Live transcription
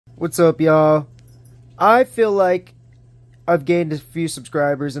What's up, y'all? I feel like I've gained a few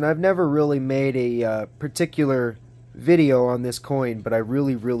subscribers, and I've never really made a particular video on this coin, but I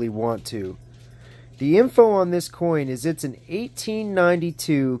really want to. The info on this coin is it's an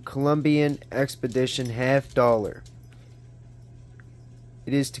 1892 Colombian expedition $half. It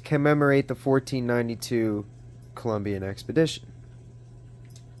is to commemorate the 1492 Colombian expedition.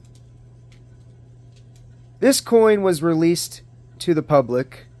 This coin was released to the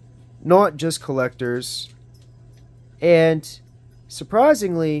public, not just collectors, and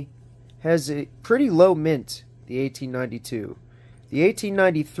surprisingly has a pretty low mint, the 1892. The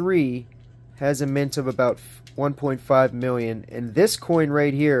 1893 has a mint of about 1.5 million, and this coin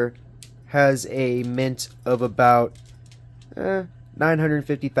right here has a mint of about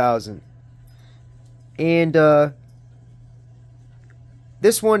 950,000. And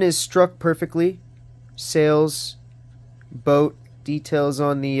this one is struck perfectly. Sails, boat, details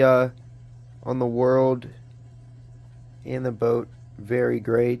on the world and the boat, very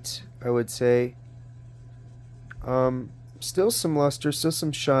great, I would say. Still some luster, still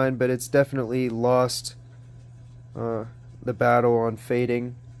some shine, but it's definitely lost the battle on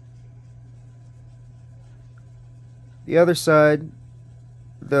fading. The other side,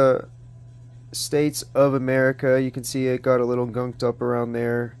 the States of America, you can see it got a little gunked up around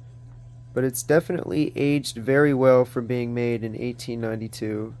there, but it's definitely aged very well for being made in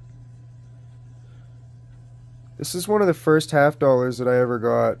 1892. This is one of the first $half that I ever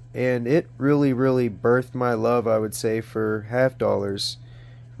got, and it really birthed my love, I would say, for $half,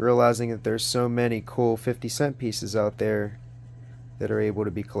 realizing that there's so many cool 50-cent pieces out there that are able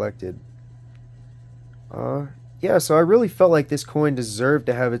to be collected. Yeah, so I really felt like this coin deserved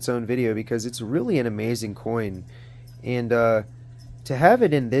to have its own video because it's really an amazing coin. And to have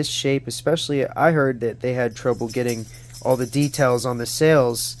it in this shape, especially, I heard that they had trouble getting all the details on the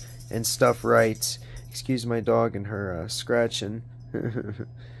sails and stuff right. Excuse my dog and her scratching.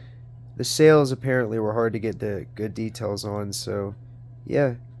 The sails apparently were hard to get the good details on, so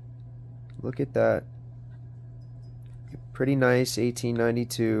yeah, look at that. Pretty nice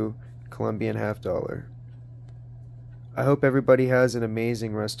 1892 Colombian $half. I hope everybody has an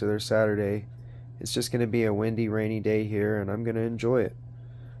amazing rest of their Saturday. It's just going to be a windy, rainy day here, and I'm going to enjoy it.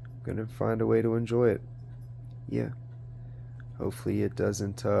 I'm going to find a way to enjoy it. Yeah. Hopefully it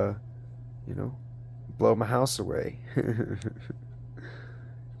doesn't, you know, blow my house away.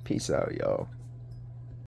 Peace out, y'all.